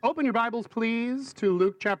open your Bibles, please, to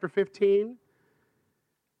Luke chapter 15.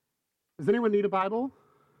 Does anyone need a Bible?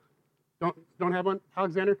 Don't have one?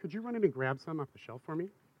 Alexander, could you run in and grab some off the shelf for me?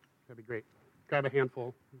 That'd be great. Grab a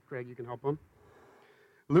handful. Greg, you can help them.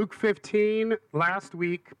 Luke 15, last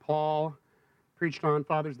week, Paul preached on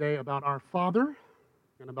Father's Day about our Father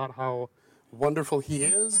and about how wonderful He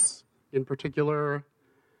is. In particular,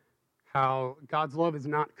 how God's love is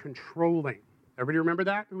not controlling. Everybody remember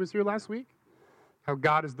that who was here last week? How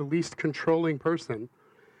God is the least controlling person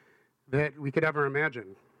that we could ever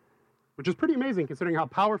imagine, which is pretty amazing considering how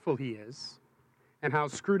powerful He is and how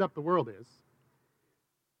screwed up the world is.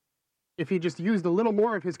 If He just used a little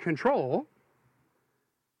more of His control,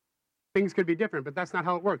 things could be different, but that's not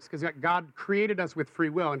how it works, because God created us with free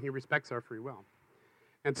will, and He respects our free will.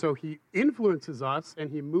 And so He influences us,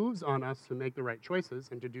 and He moves on us to make the right choices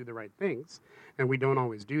and to do the right things, and we don't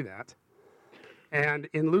always do that. And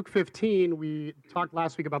in Luke 15, we talked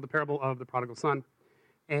last week about the parable of the prodigal son,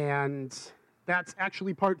 and that's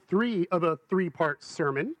actually part 3 of a 3-part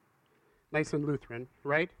sermon, nice and Lutheran,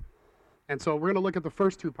 right? And so we're going to look at the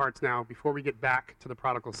first 2 parts now before we get back to the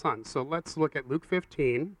prodigal son. So let's look at Luke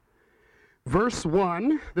 15, verse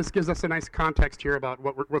 1. This gives us a nice context here about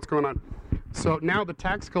what's going on. So now the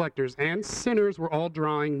tax collectors and sinners were all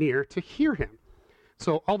drawing near to hear Him.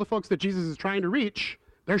 So all the folks that Jesus is trying to reach,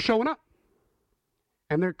 they're showing up.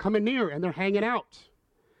 And they're coming near, and they're hanging out.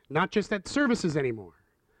 Not just at services anymore,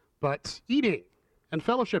 but eating and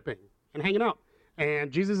fellowshipping and hanging out.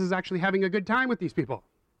 And Jesus is actually having a good time with these people.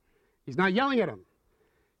 He's not yelling at them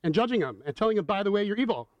and judging them and telling them, by the way, you're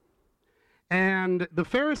evil. And the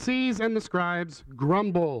Pharisees and the scribes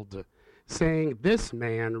grumbled, saying, this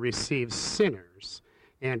man receives sinners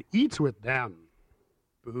and eats with them.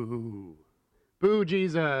 Boo. Boo,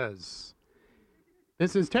 Jesus.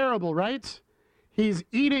 This is terrible, right? He's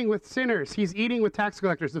eating with sinners. He's eating with tax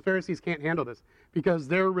collectors. The Pharisees can't handle this because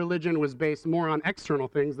their religion was based more on external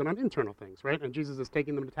things than on internal things, right? And Jesus is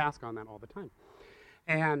taking them to task on that all the time.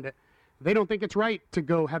 And they don't think it's right to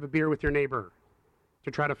go have a beer with your neighbor,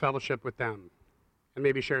 to try to fellowship with them, and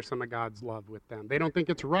maybe share some of God's love with them. They don't think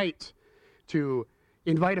it's right to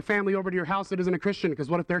invite a family over to your house that isn't a Christian, because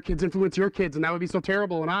what if their kids influence your kids, and that would be so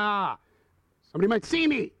terrible, and somebody might see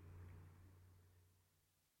me.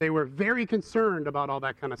 They were very concerned about all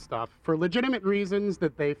that kind of stuff for legitimate reasons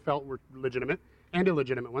that they felt were legitimate and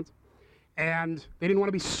illegitimate ones. And they didn't want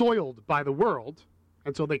to be soiled by the world,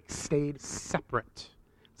 and so they stayed separate.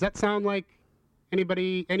 Does that sound like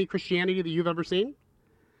any Christianity that you've ever seen?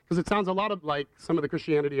 Because it sounds a lot of like some of the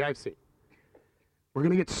Christianity I've seen. We're going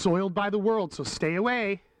to get soiled by the world, so stay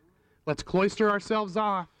away. Let's cloister ourselves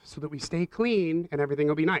off so that we stay clean and everything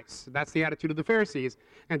will be nice. That's the attitude of the Pharisees.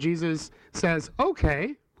 And Jesus says,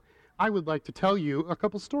 okay, I would like to tell you a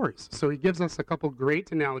couple stories. So He gives us a couple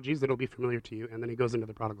great analogies that will be familiar to you, and then He goes into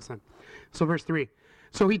the prodigal son. So verse 3.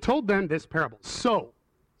 So He told them this parable. So,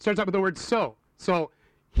 starts out with the word so. So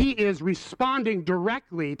He is responding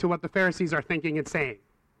directly to what the Pharisees are thinking and saying.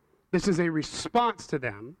 This is a response to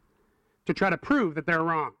them to try to prove that they're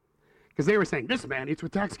wrong. Because they were saying, this man eats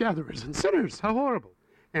with tax gatherers and sinners. How horrible.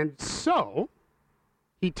 And so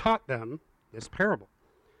He taught them this parable.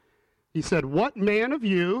 He said, what man of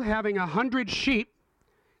you, having 100 sheep,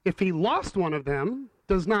 if he lost one of them,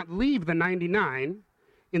 does not leave the 99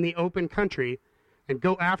 in the open country and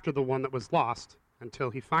go after the one that was lost until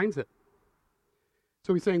he finds it?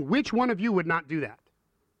 So He's saying, which one of you would not do that?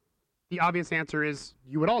 The obvious answer is,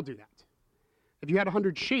 you would all do that. If you had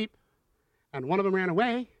 100 sheep and one of them ran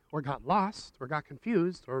away or got lost or got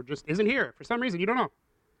confused or just isn't here for some reason, you don't know,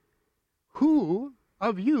 who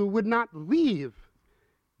of you would not leave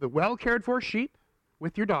the well-cared-for sheep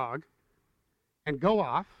with your dog and go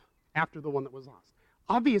off after the one that was lost?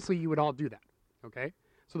 Obviously, you would all do that, okay?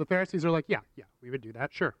 So the Pharisees are like, yeah, we would do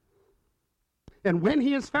that, sure. And when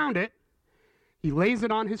he has found it, he lays it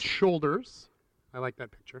on his shoulders. I like that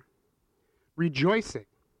picture. Rejoicing.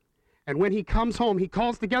 And when he comes home, he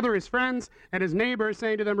calls together his friends and his neighbors,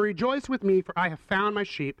 saying to them, rejoice with me, for I have found my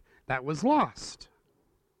sheep that was lost.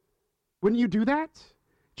 Wouldn't you do that?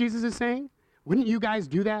 Jesus is saying. Wouldn't you guys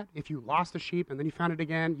do that if you lost a sheep and then you found it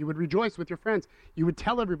again? You would rejoice with your friends. You would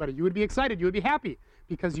tell everybody. You would be excited. You would be happy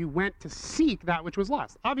because you went to seek that which was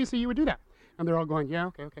lost. Obviously, you would do that. And they're all going, yeah,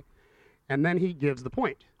 okay. And then he gives the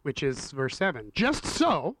point, which is verse 7. Just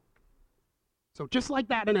so just like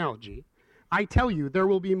that analogy, I tell you, there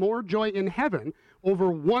will be more joy in heaven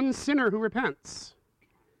over one sinner who repents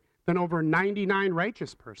than over 99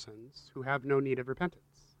 righteous persons who have no need of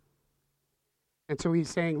repentance. And so He's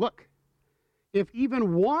saying, look, if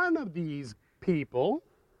even one of these people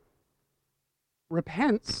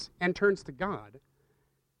repents and turns to God,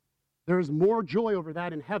 There is more joy over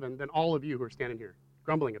that in heaven than all of you who are standing here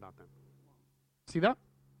grumbling about them. See that?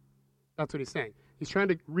 That's what he's saying. He's trying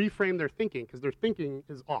to reframe their thinking because their thinking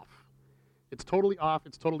is off. It's totally off.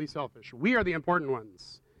 It's totally selfish. We are the important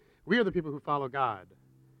ones. We are the people who follow God.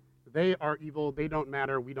 They are evil. They don't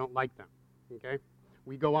matter. We don't like them. Okay?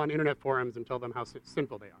 We go on internet forums and tell them how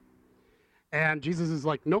sinful they are. And Jesus is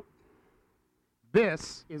like, nope.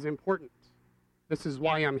 This is important. This is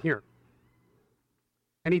why I'm here.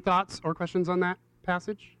 Any thoughts or questions on that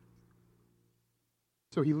passage?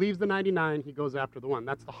 So he leaves the 99, he goes after the one.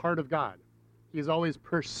 That's the heart of God. He's always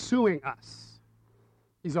pursuing us.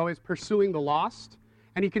 He's always pursuing the lost,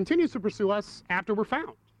 and he continues to pursue us after we're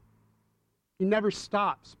found. He never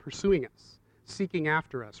stops pursuing us, seeking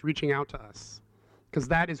after us, reaching out to us, because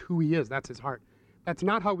that is who he is. That's his heart. That's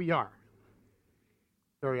not how we are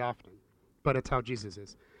very often, but it's how Jesus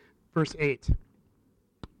is. Verse 8.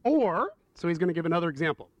 Or, so he's going to give another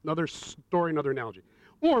example, another story, another analogy.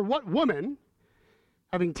 Or what woman,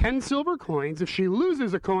 having 10 silver coins, if she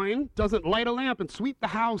loses a coin, doesn't light a lamp and sweep the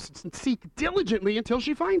house and seek diligently until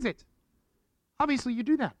she finds it? Obviously, you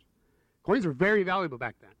do that. Coins were very valuable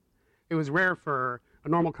back then. It was rare for a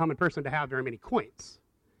normal common person to have very many coins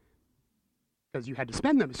because you had to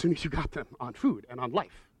spend them as soon as you got them on food and on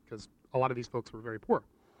life because a lot of these folks were very poor.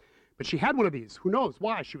 But she had one of these. Who knows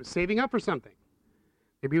why? She was saving up for something.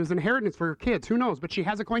 Maybe it was an inheritance for her kids. Who knows? But she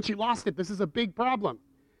has a coin. She lost it. This is a big problem.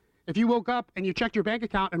 If you woke up and you checked your bank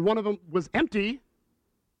account and one of them was empty,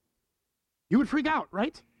 you would freak out,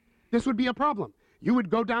 right? This would be a problem. You would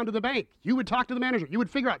go down to the bank. You would talk to the manager. You would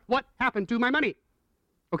figure out what happened to my money.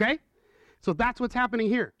 Okay? So that's what's happening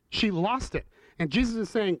here. She lost it. And Jesus is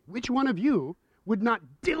saying, which one of you would not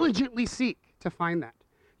diligently seek to find that?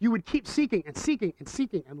 You would keep seeking and seeking and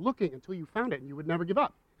seeking and looking until you found it, and you would never give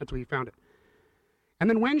up until you found it. And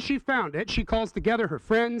then when she found it, she calls together her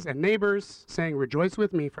friends and neighbors, saying, rejoice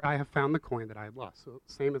with me, for I have found the coin that I had lost. So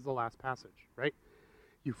same as the last passage, right?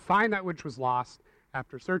 You find that which was lost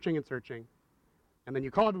after searching and searching, and then you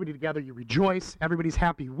call everybody together, you rejoice, everybody's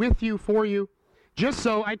happy with you, for you. Just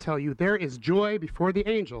so, I tell you, there is joy before the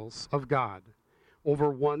angels of God over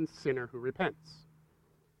one sinner who repents.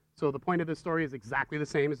 So the point of this story is exactly the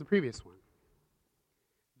same as the previous one.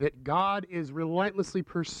 That God is relentlessly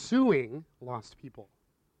pursuing lost people.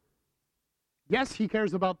 Yes, he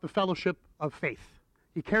cares about the fellowship of faith.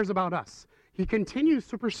 He cares about us. He continues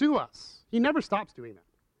to pursue us. He never stops doing that.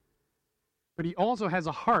 But he also has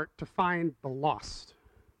a heart to find the lost.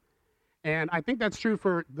 And I think that's true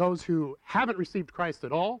for those who haven't received Christ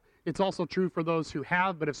at all. It's also true for those who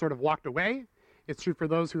have but have sort of walked away. It's true for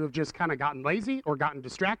those who have just kind of gotten lazy or gotten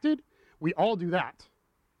distracted. We all do that,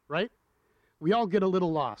 right? We all get a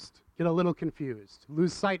little lost, get a little confused,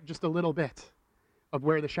 lose sight just a little bit of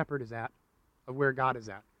where the shepherd is at, of where God is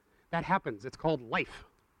at. That happens. It's called life.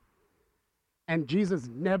 And Jesus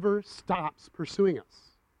never stops pursuing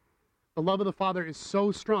us. The love of the Father is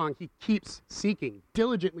so strong, he keeps seeking,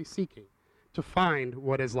 diligently seeking to find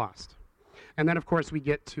what is lost. And then, of course, we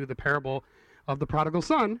get to the parable of the prodigal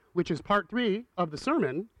son, which is part 3 of the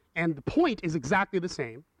sermon, and the point is exactly the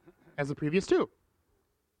same as the previous 2.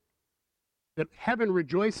 That heaven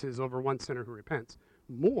rejoices over one sinner who repents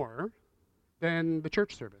more than the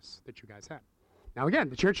church service that you guys had. Now, again,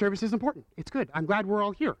 the church service is important. It's good. I'm glad we're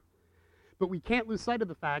all here. But we can't lose sight of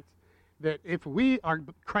the fact that if we are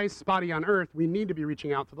Christ's body on earth, we need to be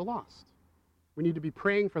reaching out to the lost. We need to be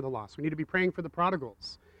praying for the lost. We need to be praying for the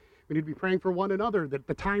prodigals. We need to be praying for one another, that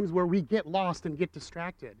the times where we get lost and get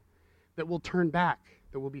distracted, that we'll turn back,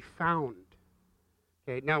 that we'll be found.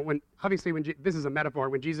 Okay, now obviously this is a metaphor,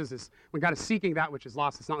 when God is seeking that which is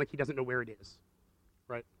lost, it's not like he doesn't know where it is,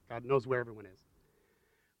 right? God knows where everyone is.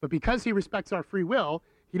 But because he respects our free will,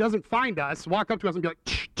 he doesn't find us, walk up to us and be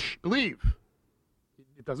like, believe.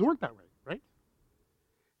 It doesn't work that way, right?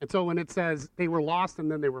 And so when it says they were lost and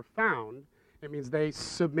then they were found, it means they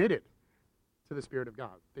submitted to the Spirit of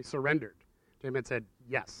God. They surrendered to him and said,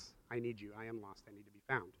 yes, I need you. I am lost. I need to be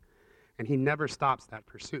found. And he never stops that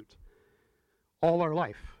pursuit all our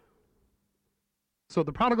life. So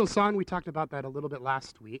the prodigal son, we talked about that a little bit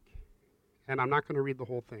last week, and I'm not going to read the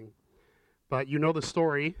whole thing, but you know the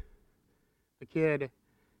story. The kid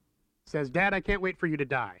says, Dad, I can't wait for you to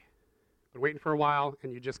die. Been waiting for a while,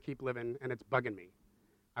 and you just keep living, and it's bugging me.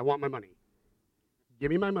 I want my money. Give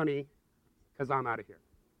me my money, because I'm out of here.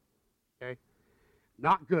 Okay?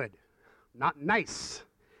 Not good. Not nice.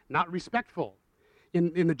 Not respectful.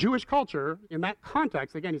 In the Jewish culture, in that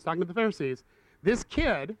context, again, he's talking to the Pharisees, this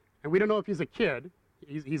kid, and we don't know if he's a kid,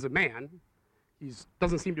 he's a man, he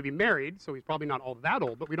doesn't seem to be married, so he's probably not all that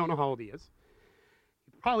old, but we don't know how old he is.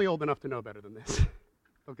 He's probably old enough to know better than this.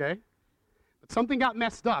 okay? But something got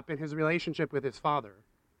messed up in his relationship with his father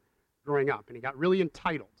growing up, and he got really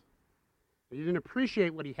entitled. He didn't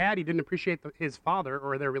appreciate what he had. He didn't appreciate his father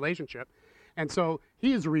or their relationship. And so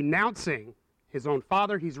he is renouncing his own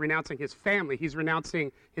father. He's renouncing his family. He's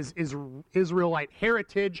renouncing his Israelite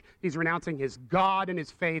heritage. He's renouncing his God and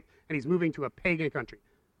his faith, and he's moving to a pagan country.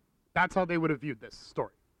 That's how they would have viewed this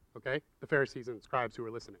story, okay? The Pharisees and scribes who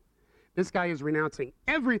were listening. This guy is renouncing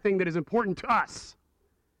everything that is important to us.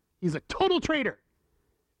 He's a total traitor.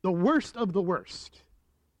 The worst of the worst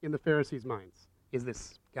in the Pharisees' minds is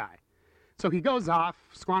this guy. So he goes off,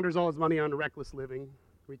 squanders all his money on reckless living.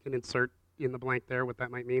 We can insert in the blank there what that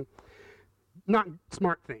might mean. Not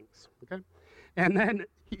smart things, okay? And then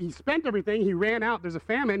he spent everything. He ran out. There's a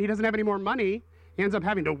famine. He doesn't have any more money. He ends up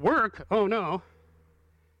having to work. Oh, no.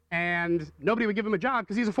 And nobody would give him a job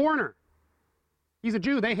because he's a foreigner. He's a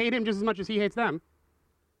Jew. They hate him just as much as he hates them.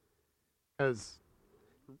 Because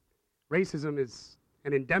racism is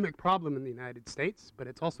an endemic problem in the United States, but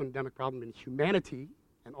it's also an endemic problem in humanity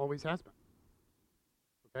and always has been.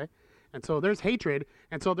 Okay? And so there's hatred,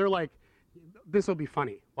 and so they're like, this will be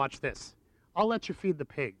funny. Watch this. I'll let you feed the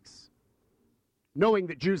pigs, knowing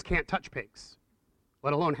that Jews can't touch pigs,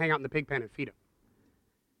 let alone hang out in the pig pen and feed them.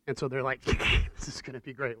 And so they're like, this is going to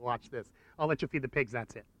be great. Watch this. I'll let you feed the pigs.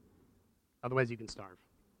 That's it. Otherwise, you can starve.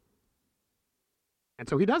 And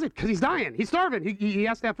so he does it because he's dying. He's starving. He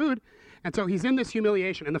has to have food. And so he's in this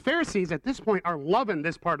humiliation. And the Pharisees at this point are loving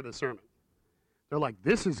this part of the sermon. They're like,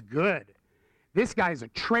 this is good. This guy's a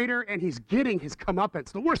traitor, and he's getting his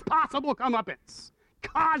comeuppance, the worst possible comeuppance.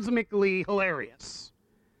 Cosmically hilarious.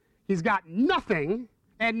 He's got nothing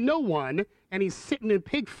and no one, and he's sitting in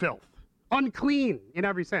pig filth, unclean in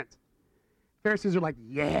every sense. Pharisees are like,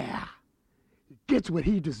 yeah, he gets what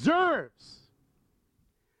he deserves.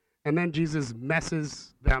 And then Jesus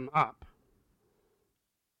messes them up.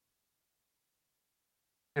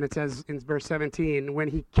 And it says in verse 17, when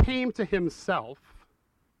he came to himself,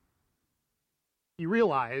 he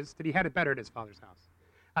realized that he had it better at his father's house.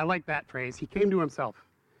 I like that phrase. He came to himself.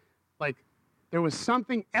 Like there was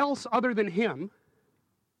something else other than him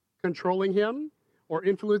controlling him or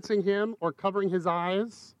influencing him or covering his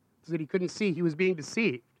eyes so that he couldn't see. He was being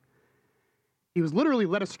deceived. He was literally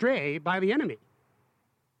led astray by the enemy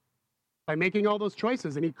by making all those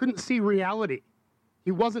choices, and he couldn't see reality.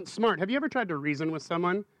 He wasn't smart. Have you ever tried to reason with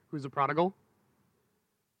someone who's a prodigal?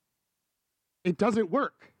 It doesn't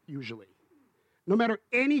work, usually. No matter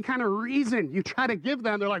any kind of reason you try to give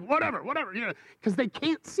them, they're like, whatever, because they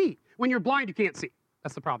can't see. When you're blind, you can't see.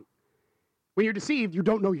 That's the problem. When you're deceived, you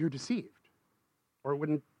don't know you're deceived, or it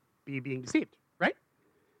wouldn't be being deceived, right?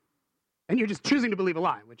 And you're just choosing to believe a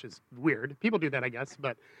lie, which is weird. People do that, I guess,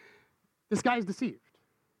 but this guy's deceived.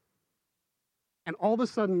 And all of a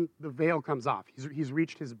sudden, the veil comes off. He's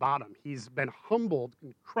reached his bottom. He's been humbled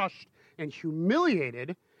and crushed and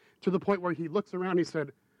humiliated to the point where he looks around and he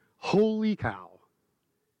said, holy cow.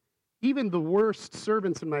 Even the worst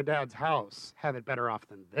servants in my dad's house have it better off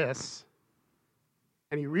than this.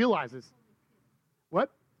 And he realizes, what?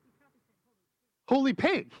 Holy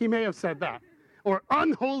pig. He may have said that. Or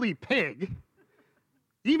unholy pig.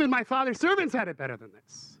 Even my father's servants had it better than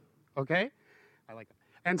this. Okay? I like that.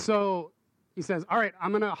 And so he says, all right,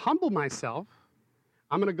 I'm going to humble myself.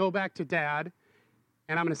 I'm going to go back to dad,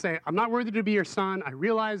 and I'm going to say, I'm not worthy to be your son. I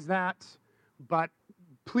realize that, but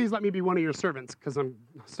please let me be one of your servants because I'm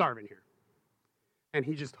starving here. And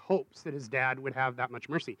he just hopes that his dad would have that much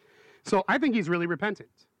mercy. So I think he's really repentant,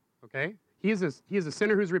 okay? He is a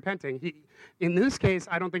sinner who's repenting. In this case,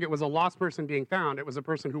 I don't think it was a lost person being found. It was a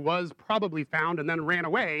person who was probably found and then ran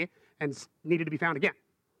away and needed to be found again.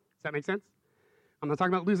 Does that make sense? I'm not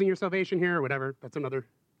talking about losing your salvation here or whatever. That's another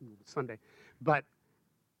Sunday. But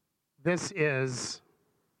this is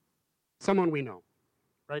someone we know,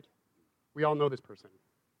 right? We all know this person.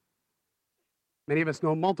 Many of us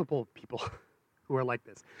know multiple people who are like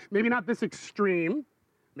this. Maybe not this extreme,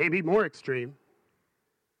 maybe more extreme,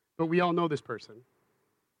 but we all know this person.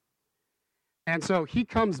 And so he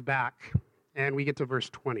comes back, and we get to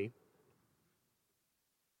verse 20.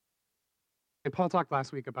 And Paul talked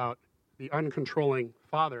last week about the uncontrolling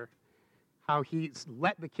father, how he's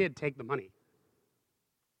let the kid take the money.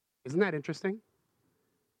 Isn't that interesting?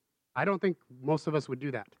 I don't think most of us would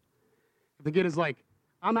do that. If the kid is like,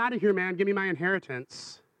 I'm out of here, man, give me my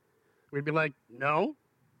inheritance, we'd be like, no.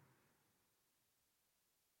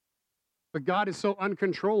 But God is so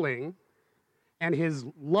uncontrolling, and his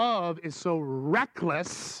love is so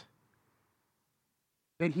reckless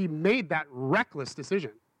that he made that reckless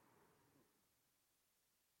decision.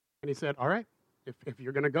 And he said, all right, if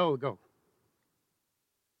you're going to go, go.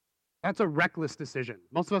 That's a reckless decision.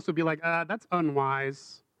 Most of us would be like, that's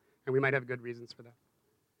unwise, and we might have good reasons for that.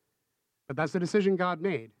 But that's the decision God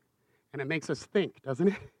made, and it makes us think, doesn't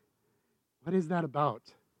it? What is that about?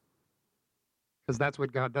 Because that's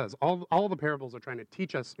what God does. All the parables are trying to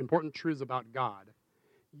teach us important truths about God,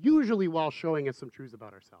 usually while showing us some truths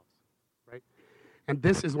about ourselves, right? And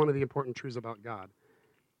this is one of the important truths about God,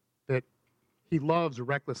 that he loves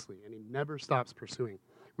recklessly, and he never stops pursuing.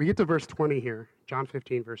 We get to verse 20 here, John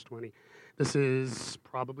 15, verse 20. This is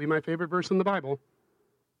probably my favorite verse in the Bible.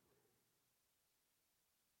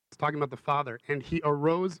 It's talking about the Father. And he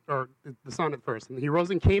arose, or the Son at first, and he arose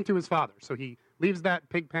and came to his Father. So he leaves that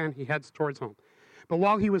pig pen, he heads towards home. But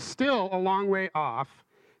while he was still a long way off,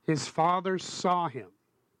 his Father saw him.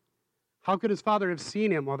 How could his Father have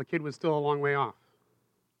seen him while the kid was still a long way off?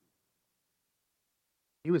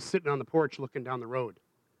 He was sitting on the porch looking down the road.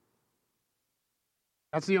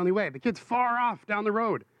 That's the only way. The kid's far off down the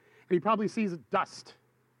road, and he probably sees dust,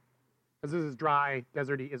 because this is dry,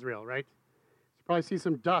 deserty Israel, right? You probably see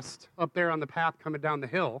some dust up there on the path coming down the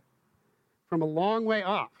hill from a long way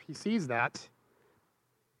off. He sees that.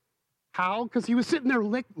 How? Because he was sitting there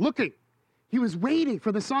looking. He was waiting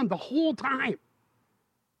for the Son the whole time.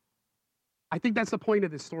 I think that's the point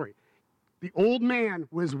of this story. The old man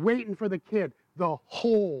was waiting for the kid the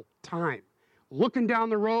whole time, looking down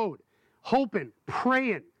the road, hoping,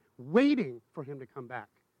 praying, waiting for him to come back.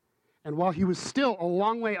 And while he was still a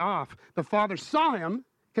long way off, the Father saw him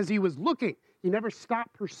because he was looking. He never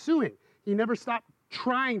stopped pursuing. He never stopped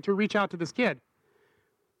trying to reach out to this kid.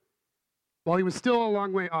 While he was still a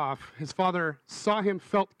long way off, his Father saw him,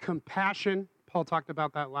 felt compassion. Paul talked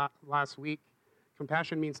about that last week.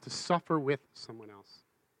 Compassion means to suffer with someone else.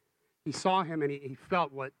 He saw him and he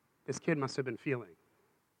felt what this kid must have been feeling,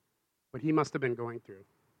 what he must have been going through.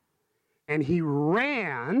 And he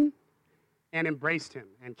ran and embraced him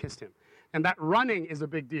and kissed him. And that running is a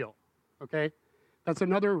big deal, okay? That's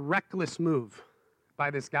another reckless move by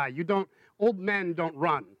this guy. Old men don't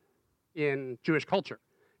run in Jewish culture.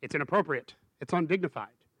 It's inappropriate. It's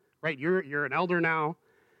undignified, right? You're an elder now.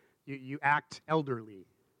 You act elderly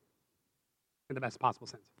in the best possible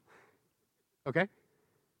sense, okay?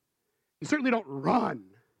 You certainly don't run.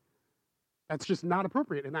 That's just not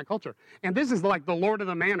appropriate in that culture. And this is like the Lord of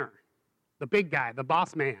the Manor, the big guy, the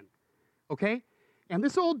boss man, okay? And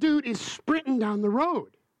this old dude is sprinting down the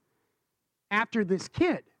road after this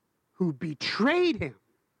kid who betrayed him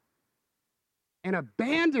and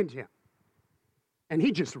abandoned him. And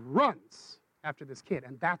he just runs after this kid.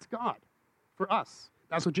 And that's God for us.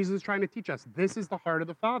 That's what Jesus is trying to teach us. This is the heart of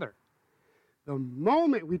the Father. The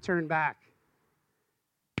moment we turn back,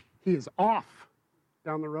 he is off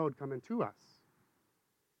down the road coming to us.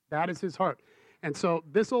 That is his heart. And so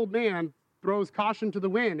this old man throws caution to the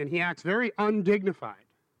wind, and he acts very undignified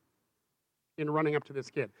in running up to this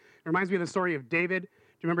kid. It reminds me of the story of David. Do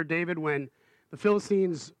you remember David when the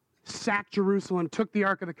Philistines sacked Jerusalem, took the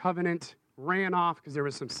Ark of the Covenant, ran off because there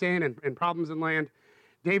was some sin and problems in land?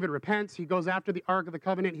 David repents. He goes after the Ark of the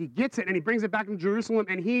Covenant. He gets it, and he brings it back to Jerusalem,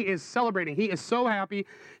 and he is celebrating. He is so happy.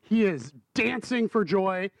 He is dancing for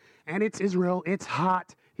joy, and it's Israel. It's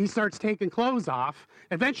hot. He starts taking clothes off.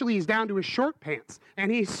 Eventually, he's down to his short pants,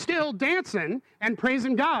 and he's still dancing and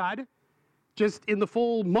praising God just in the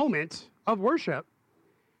full moment of worship.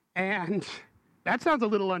 And that sounds a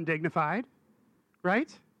little undignified,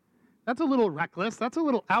 right? That's a little reckless. That's a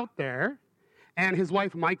little out there. And his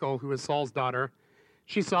wife, Michal, who is Saul's daughter,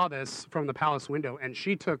 she saw this from the palace window, and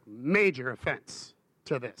she took major offense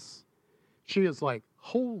to this. She is like,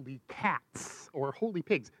 holy cats or holy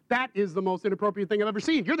pigs. That is the most inappropriate thing I've ever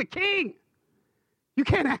seen. You're the king. You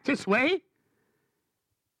can't act this way.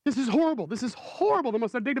 This is horrible. This is horrible. The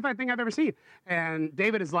most undignified thing I've ever seen. And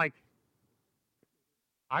David is like,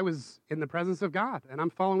 I was in the presence of God, and I'm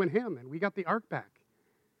following him, and we got the ark back.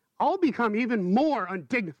 I'll become even more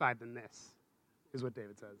undignified than this, is what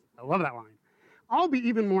David says. I love that line. I'll be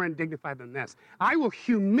even more undignified than this. I will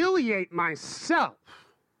humiliate myself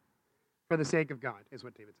for the sake of God, is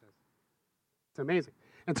what David says. It's amazing.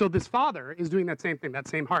 And so this father is doing that same thing, that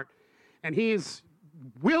same heart. And he is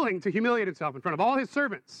willing to humiliate himself in front of all his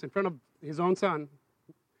servants, in front of his own son.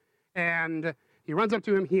 And he runs up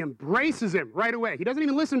to him. He embraces him right away. He doesn't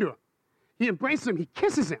even listen to him. He embraces him. He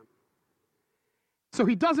kisses him. So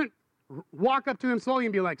he doesn't walk up to him slowly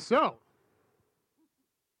and be like, so,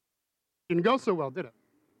 didn't go so well, did it?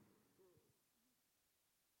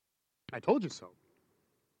 I told you so.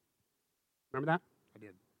 Remember that? I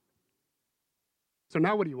did. So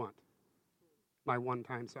now what do you want? My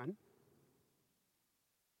one-time son?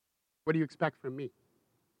 What do you expect from me?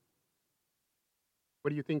 What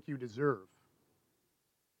do you think you deserve?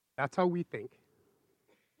 That's how we think,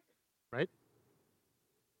 right?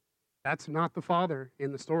 That's not the Father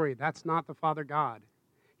in the story. That's not the Father God.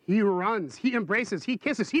 He runs, he embraces, he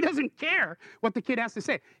kisses. He doesn't care what the kid has to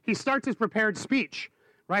say. He starts his prepared speech,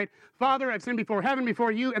 right? Father, I've sinned before heaven,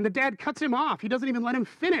 before you. And the dad cuts him off. He doesn't even let him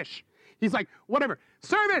finish. He's like, whatever.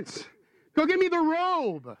 Servants, go get me the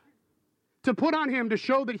robe to put on him to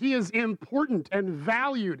show that he is important and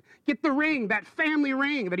valued. Get the ring, that family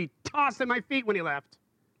ring that he tossed at my feet when he left,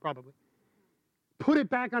 probably. Put it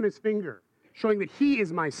back on his finger, showing that he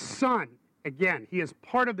is my son. Again, he is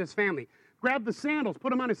part of this family. Grab the sandals, put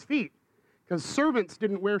them on his feet, because servants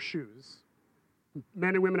didn't wear shoes.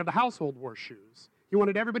 Men and women of the household wore shoes. He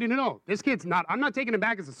wanted everybody to know, this kid's not, I'm not taking him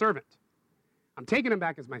back as a servant. I'm taking him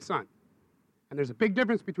back as my son. And there's a big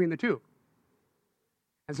difference between the two.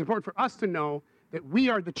 It's important for us to know that we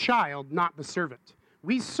are the child, not the servant.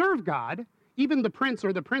 We serve God. Even the prince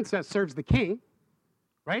or the princess serves the king,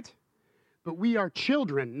 right? But we are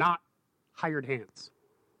children, not hired hands.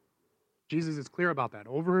 Jesus is clear about that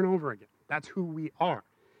over and over again. That's who we are.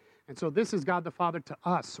 And so this is God the Father to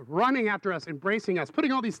us, running after us, embracing us,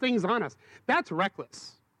 putting all these things on us. That's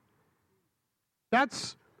reckless.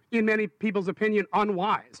 That's, in many people's opinion,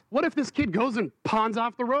 unwise. What if this kid goes and pawns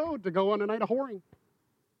off the road to go on a night of whoring?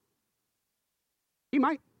 He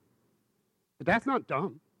might. But that's not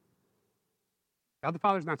dumb. God the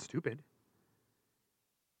Father's not stupid.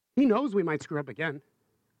 He knows we might screw up again.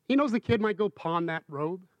 He knows the kid might go pawn that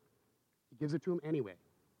robe. He gives it to him anyway.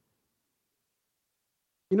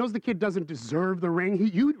 He knows the kid doesn't deserve the ring.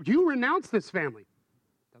 You renounce this family.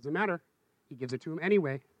 Doesn't matter. He gives it to him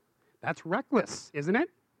anyway. That's reckless, isn't it?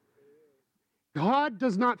 God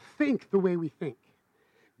does not think the way we think.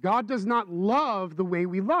 God does not love the way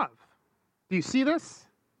we love. Do you see this?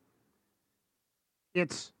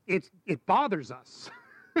 It bothers us.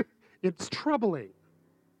 It's troubling.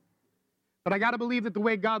 But I got to believe that the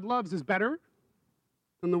way God loves is better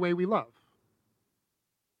than the way we love.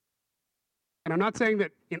 And I'm not saying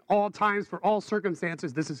that in all times, for all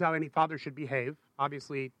circumstances, this is how any father should behave.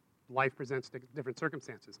 Obviously, life presents different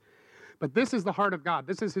circumstances. But this is the heart of God.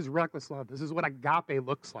 This is his reckless love. This is what agape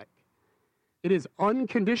looks like. It is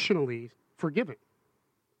unconditionally forgiving.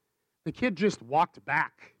 The kid just walked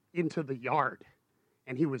back into the yard,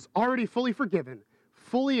 and he was already fully forgiven,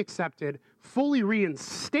 fully accepted, fully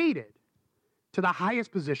reinstated to the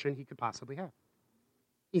highest position he could possibly have.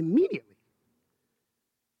 Immediately.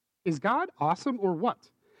 Is God awesome or what?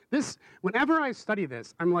 Whenever I study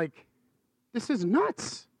this, I'm like, this is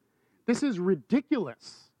nuts. This is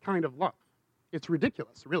ridiculous kind of love. It's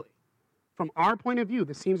ridiculous, really. From our point of view,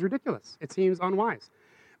 this seems ridiculous. It seems unwise.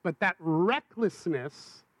 But that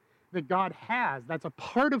recklessness that God has, that's a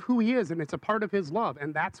part of who he is, and it's a part of his love,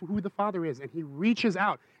 and that's who the Father is, and he reaches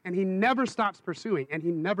out, and he never stops pursuing, and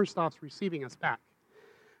he never stops receiving us back.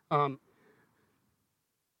 Grab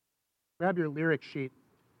your lyric sheet.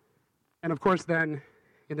 And of course, then,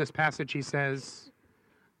 in this passage, he says,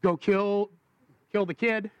 go kill the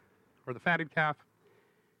kid, or the fatted calf,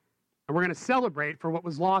 and we're going to celebrate for what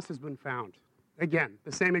was lost has been found. Again,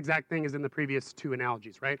 the same exact thing as in the previous two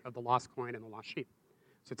analogies, right, of the lost coin and the lost sheep.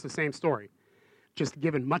 So it's the same story, just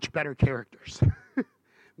given much better characters,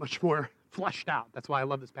 much more fleshed out. That's why I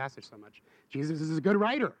love this passage so much. Jesus is a good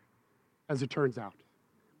writer, as it turns out.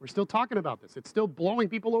 We're still talking about this. It's still blowing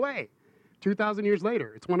people away 2,000 years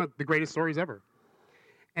later. It's one of the greatest stories ever.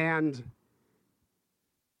 And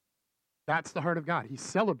that's the heart of God. He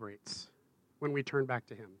celebrates when we turn back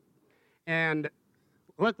to him. And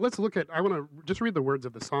let's look at, I want to just read the words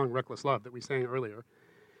of the song Reckless Love that we sang earlier.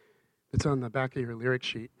 It's on the back of your lyric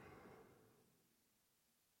sheet.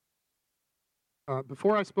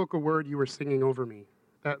 Before I spoke a word, you were singing over me.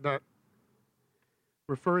 That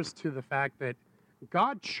refers to the fact that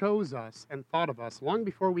God chose us and thought of us long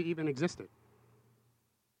before we even existed.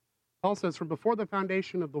 Paul says, from before the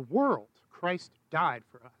foundation of the world, Christ died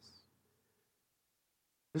for us.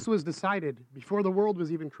 This was decided before the world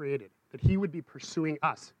was even created, that he would be pursuing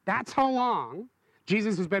us. That's how long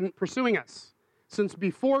Jesus has been pursuing us, since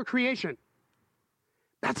before creation.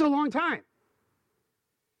 That's a long time.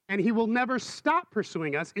 And he will never stop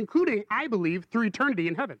pursuing us, including, I believe, through eternity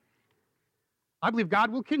in heaven. I believe God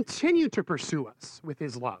will continue to pursue us with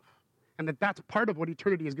his love, and that's part of what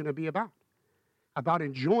eternity is going to be about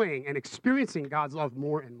enjoying and experiencing God's love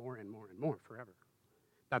more and more and more and more forever.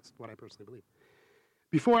 That's what I personally believe.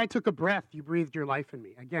 Before I took a breath, you breathed your life in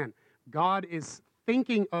me. Again, God is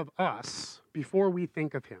thinking of us before we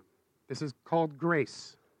think of him. This is called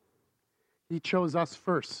grace. He chose us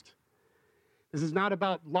first. This is not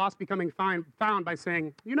about lost becoming found by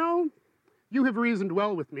saying, You have reasoned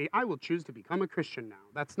well with me. I will choose to become a Christian now.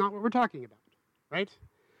 That's not what we're talking about, right?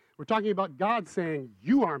 We're talking about God saying,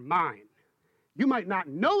 you are mine. You might not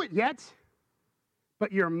know it yet,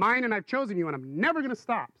 but you're mine and I've chosen you, and I'm never going to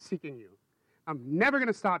stop seeking you. I'm never going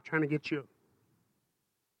to stop trying to get you.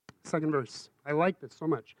 Second verse. I like this so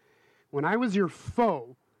much. When I was your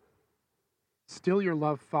foe, still your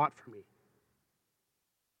love fought for me.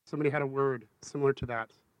 Somebody had a word similar to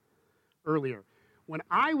that earlier. When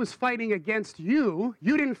I was fighting against you,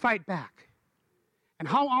 you didn't fight back. And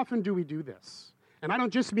how often do we do this? And I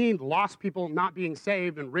don't just mean lost people not being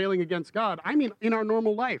saved and railing against God. I mean in our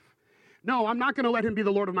normal life. No, I'm not going to let him be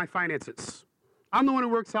the Lord of my finances. I'm the one who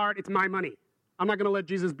works hard. It's my money. I'm not going to let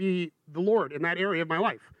Jesus be the Lord in that area of my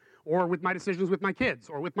life, or with my decisions with my kids,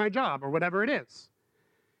 or with my job, or whatever it is.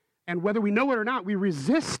 And whether we know it or not, we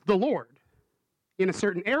resist the Lord in a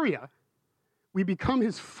certain area. We become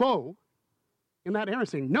his foe in that area,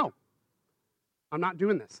 saying, no, I'm not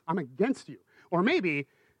doing this. I'm against you. Or maybe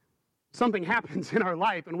something happens in our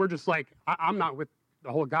life, and we're just like, I'm not with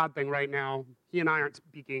the whole God thing right now. He and I aren't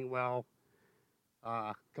speaking well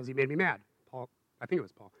because he made me mad. Paul, I think it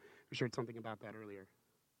was Paul, who shared something about that earlier.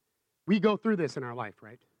 We go through this in our life,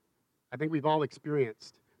 right? I think we've all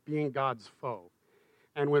experienced being God's foe.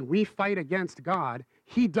 And when we fight against God,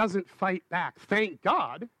 he doesn't fight back. Thank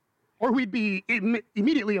God, or we'd be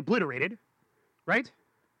immediately obliterated, right?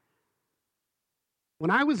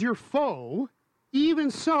 When I was your foe,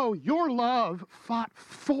 even so, your love fought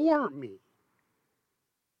for me.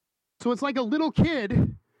 So it's like a little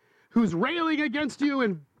kid who's railing against you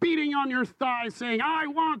and beating on your thigh saying, I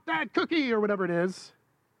want that cookie, or whatever it is.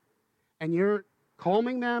 And you're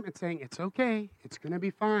calming them and saying, it's okay, it's going to be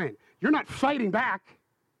fine. You're not fighting back,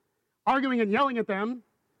 arguing and yelling at them,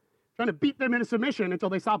 trying to beat them into submission until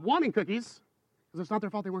they stop wanting cookies, because it's not their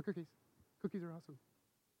fault they want cookies. Cookies are awesome.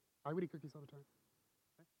 I would eat cookies all the time.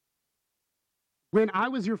 When I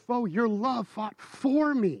was your foe, your love fought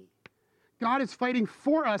for me. God is fighting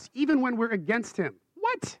for us even when we're against him.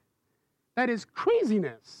 What? That is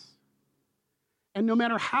craziness. And no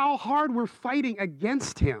matter how hard we're fighting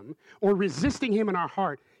against him or resisting him in our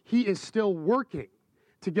heart, he is still working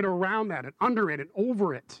to get around that and under it and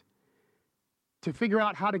over it, to figure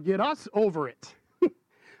out how to get us over it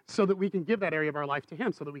so that we can give that area of our life to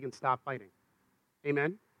him, so that we can stop fighting.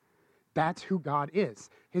 Amen? That's who God is.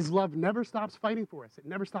 His love never stops fighting for us. It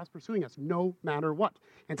never stops pursuing us, no matter what.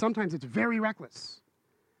 And sometimes it's very reckless,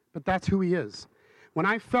 but that's who he is. When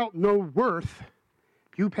I felt no worth,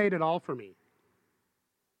 you paid it all for me.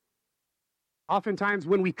 Oftentimes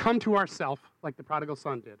when we come to ourselves, like the prodigal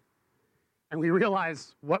son did, and we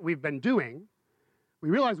realize what we've been doing, we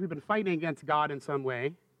realize we've been fighting against God in some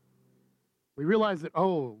way, we realize that,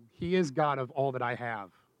 oh, he is God of all that I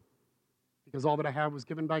have, because all that I have was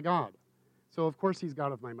given by God. So of course he's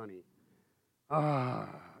God of my money.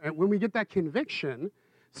 And when we get that conviction,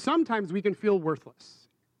 sometimes we can feel worthless.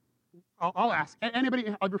 I'll ask,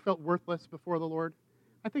 anybody ever felt worthless before the Lord?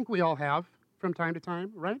 I think we all have from time to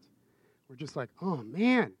time, right? We're just like, oh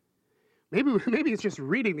man, maybe it's just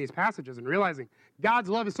reading these passages and realizing God's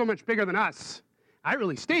love is so much bigger than us. I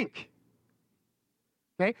really stink.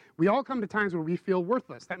 Okay? We all come to times where we feel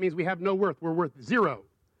worthless. That means we have no worth. We're worth zero.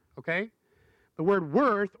 Okay? The word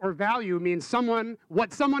worth or value means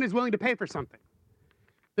what someone is willing to pay for something.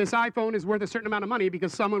 This iPhone is worth a certain amount of money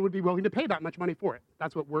because someone would be willing to pay that much money for it.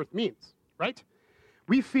 That's what worth means, right?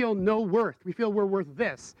 We feel no worth. We feel we're worth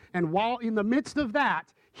this. And while in the midst of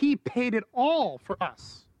that, he paid it all for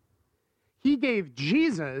us. He gave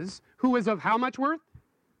Jesus, who is of how much worth?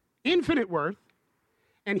 Infinite worth.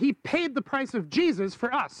 And he paid the price of Jesus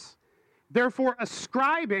for us, therefore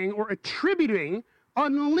ascribing or attributing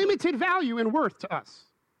unlimited value and worth to us.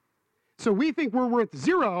 So we think we're worth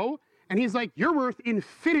zero, and he's like, you're worth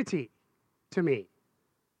infinity to me.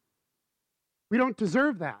 We don't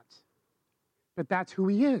deserve that, but that's who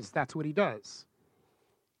he is. That's what he does.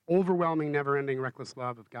 Overwhelming, never-ending, reckless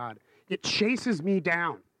love of God. It chases me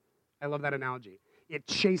down. I love that analogy. It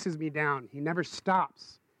chases me down. He never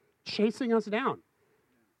stops chasing us down.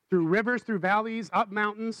 Through rivers, through valleys, up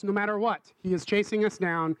mountains, no matter what. He is chasing us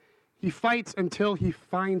down. He fights until he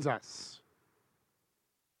finds us.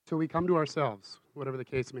 Till we come to ourselves, whatever the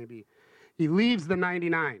case may be. He leaves the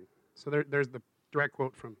 99. So there's the direct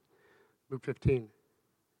quote from Luke 15.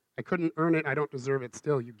 I couldn't earn it. I don't deserve it.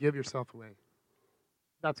 Still, you give yourself away.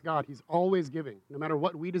 That's God. He's always giving. No matter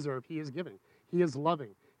what we deserve, he is giving. He is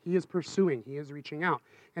loving. He is pursuing. He is reaching out.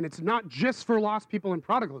 And it's not just for lost people and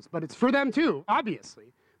prodigals, but it's for them too,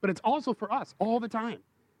 obviously. But it's also for us all the time.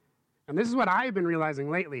 And this is what I've been realizing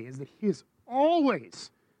lately, is that he is always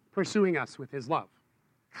pursuing us with his love.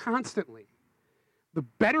 Constantly. The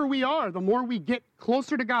better we are, the more we get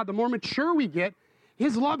closer to God, the more mature we get,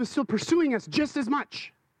 his love is still pursuing us just as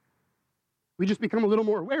much. We just become a little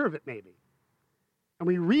more aware of it, maybe. And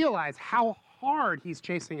we realize how hard he's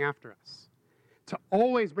chasing after us to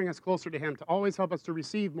always bring us closer to him, to always help us to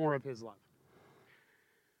receive more of his love.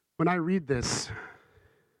 When I read this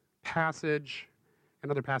passage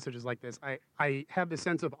and other passages like this, I have this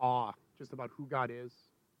sense of awe just about who God is,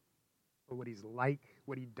 or what he's like,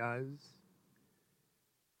 what he does,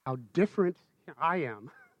 how different I am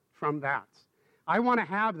from that. I want to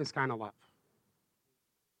have this kind of love.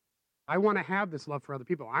 I want to have this love for other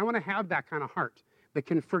people. I want to have that kind of heart that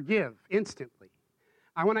can forgive instantly.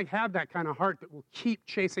 I want to have that kind of heart that will keep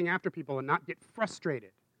chasing after people and not get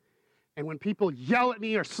frustrated. And when people yell at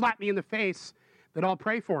me or slap me in the face, that I'll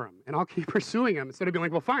pray for them and I'll keep pursuing them instead of being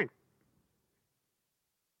like, well, fine.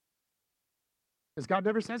 Because God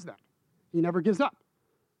never says that. He never gives up.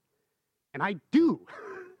 And I do.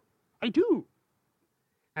 I do.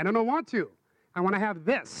 And I don't want to. I want to have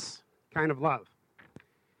this kind of love.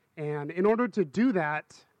 And in order to do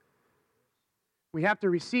that, we have to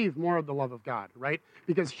receive more of the love of God, right?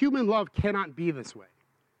 Because human love cannot be this way.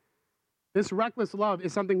 This reckless love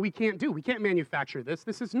is something we can't do. We can't manufacture this.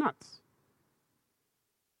 This is nuts.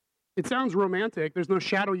 It sounds romantic. There's no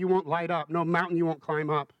shadow you won't light up, no mountain you won't climb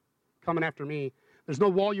up coming after me. There's no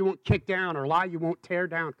wall you won't kick down or lie you won't tear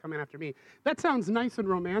down coming after me. That sounds nice and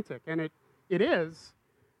romantic, and it is.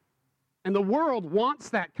 And the world wants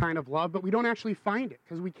that kind of love, but we don't actually find it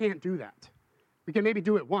because we can't do that. We can maybe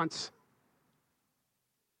do it once,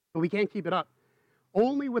 but we can't keep it up.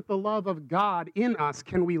 Only with the love of God in us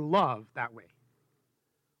can we love that way.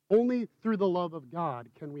 Only through the love of God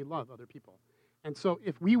can we love other people. And so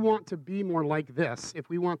if we want to be more like this, if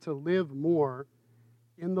we want to live more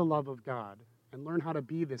in the love of God and learn how to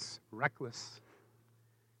be this reckless,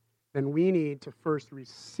 then we need to first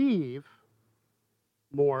receive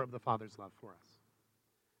more of the Father's love for us.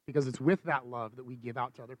 Because it's with that love that we give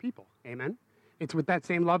out to other people. Amen? It's with that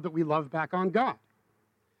same love that we love back on God.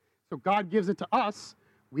 So God gives it to us,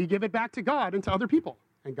 we give it back to God and to other people.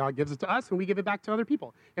 And God gives it to us, and we give it back to other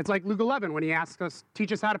people. It's like Luke 11 when he asks us,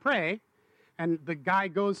 teach us how to pray, and the guy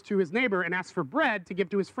goes to his neighbor and asks for bread to give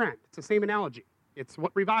to his friend. It's the same analogy. It's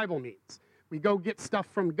what revival means. We go get stuff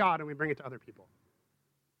from God and we bring it to other people.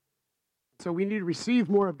 So we need to receive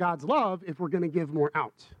more of God's love if we're going to give more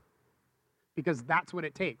out. Because that's what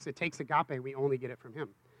it takes. It takes agape. We only get it from him.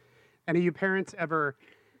 Any of you parents ever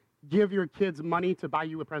give your kids money to buy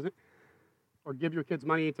you a present? Or give your kids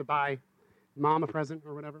money to buy mom a present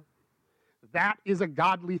or whatever? That is a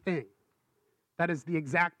godly thing. That is the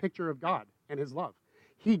exact picture of God and his love.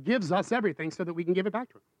 He gives us everything so that we can give it back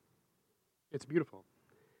to him. It's beautiful.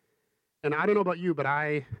 And I don't know about you, but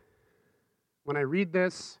when I read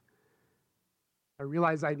this, I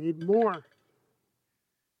realize I need more.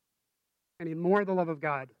 I need more of the love of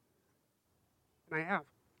God. And I have.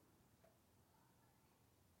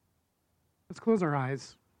 Let's close our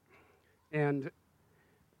eyes and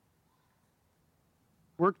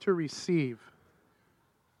work to receive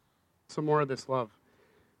some more of this love.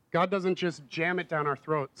 God doesn't just jam it down our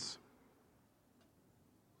throats.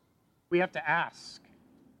 We have to ask.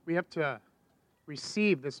 We have to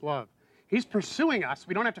receive this love. He's pursuing us.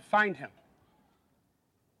 We don't have to find him.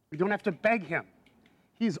 We don't have to beg him.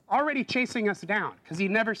 He's already chasing us down because he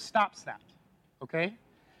never stops that, okay?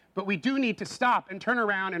 But we do need to stop and turn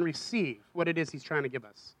around and receive what it is he's trying to give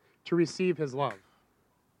us, to receive his love.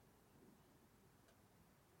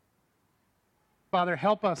 Father,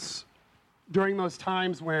 help us during those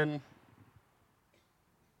times when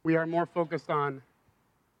we are more focused on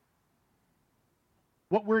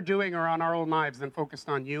what we're doing or on our own lives than focused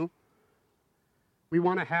on you. We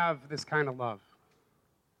want to have this kind of love.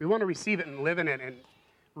 We want to receive it and live in it and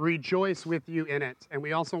rejoice with you in it. And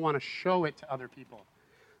we also want to show it to other people.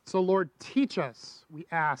 So, Lord, teach us, we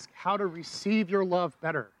ask, how to receive your love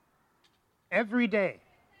better every day.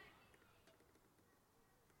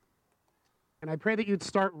 And I pray that you'd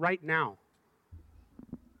start right now.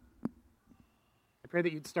 I pray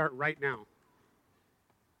that you'd start right now.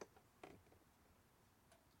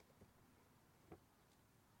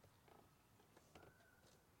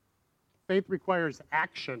 Faith requires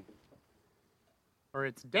action, or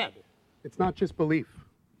it's dead. It's not just belief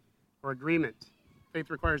or agreement. Faith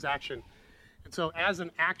requires action. And so as an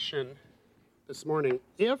action this morning,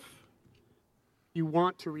 if you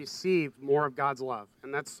want to receive more of God's love,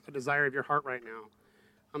 and that's a desire of your heart right now,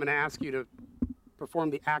 I'm going to ask you to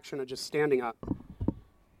perform the action of just standing up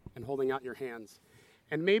and holding out your hands.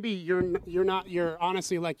 And maybe you're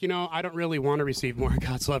honestly like, I don't really want to receive more of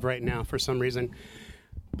God's love right now for some reason.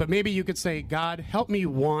 But maybe you could say, God, help me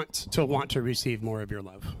want to receive more of your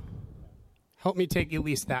love. Help me take at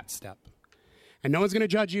least that step. And no one's going to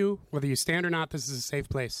judge you, whether you stand or not. This is a safe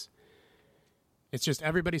place. It's just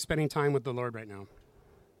everybody spending time with the Lord right now.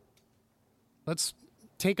 Let's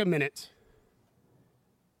take a minute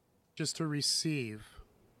just to receive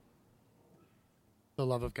the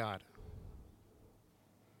love of God.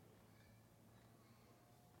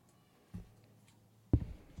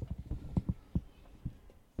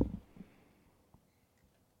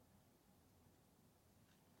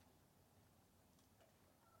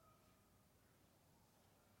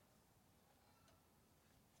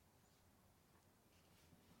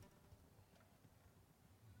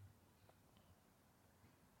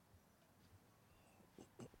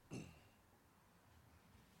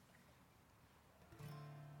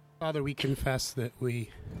 Father, we confess that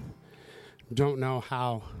we don't know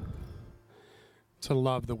how to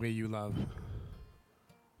love the way you love.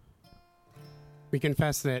 We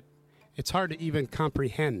confess that it's hard to even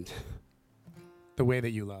comprehend the way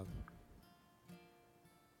that you love.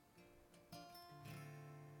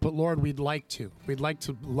 But Lord, we'd like to. We'd like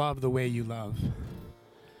to love the way you love.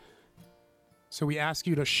 So we ask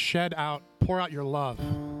you to pour out your love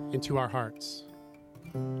into our hearts.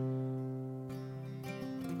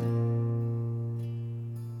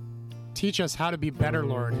 Teach us how to be better,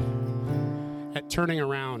 Lord, at turning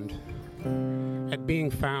around, at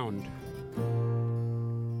being found,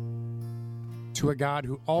 to a God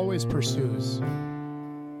who always pursues.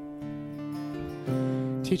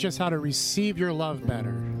 Teach us how to receive your love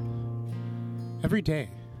better every day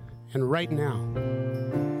and right now.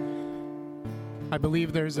 I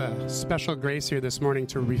believe there's a special grace here this morning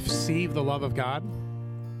to receive the love of God.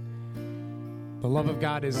 The love of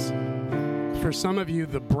God is, for some of you,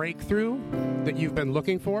 the breakthrough that you've been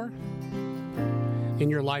looking for in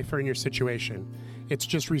your life or in your situation. It's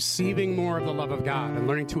just receiving more of the love of God and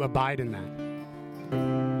learning to abide in that.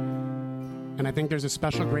 And I think there's a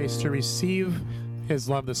special grace to receive his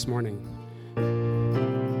love this morning.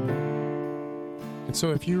 And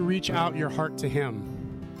so if you reach out your heart to him,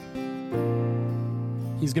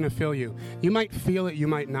 he's going to fill you. You might feel it, you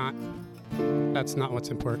might not. That's not what's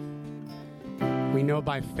important. We know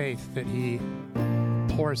by faith that he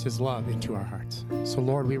pours his love into our hearts. So,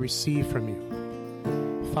 Lord, we receive from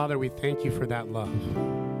you. Father, we thank you for that love.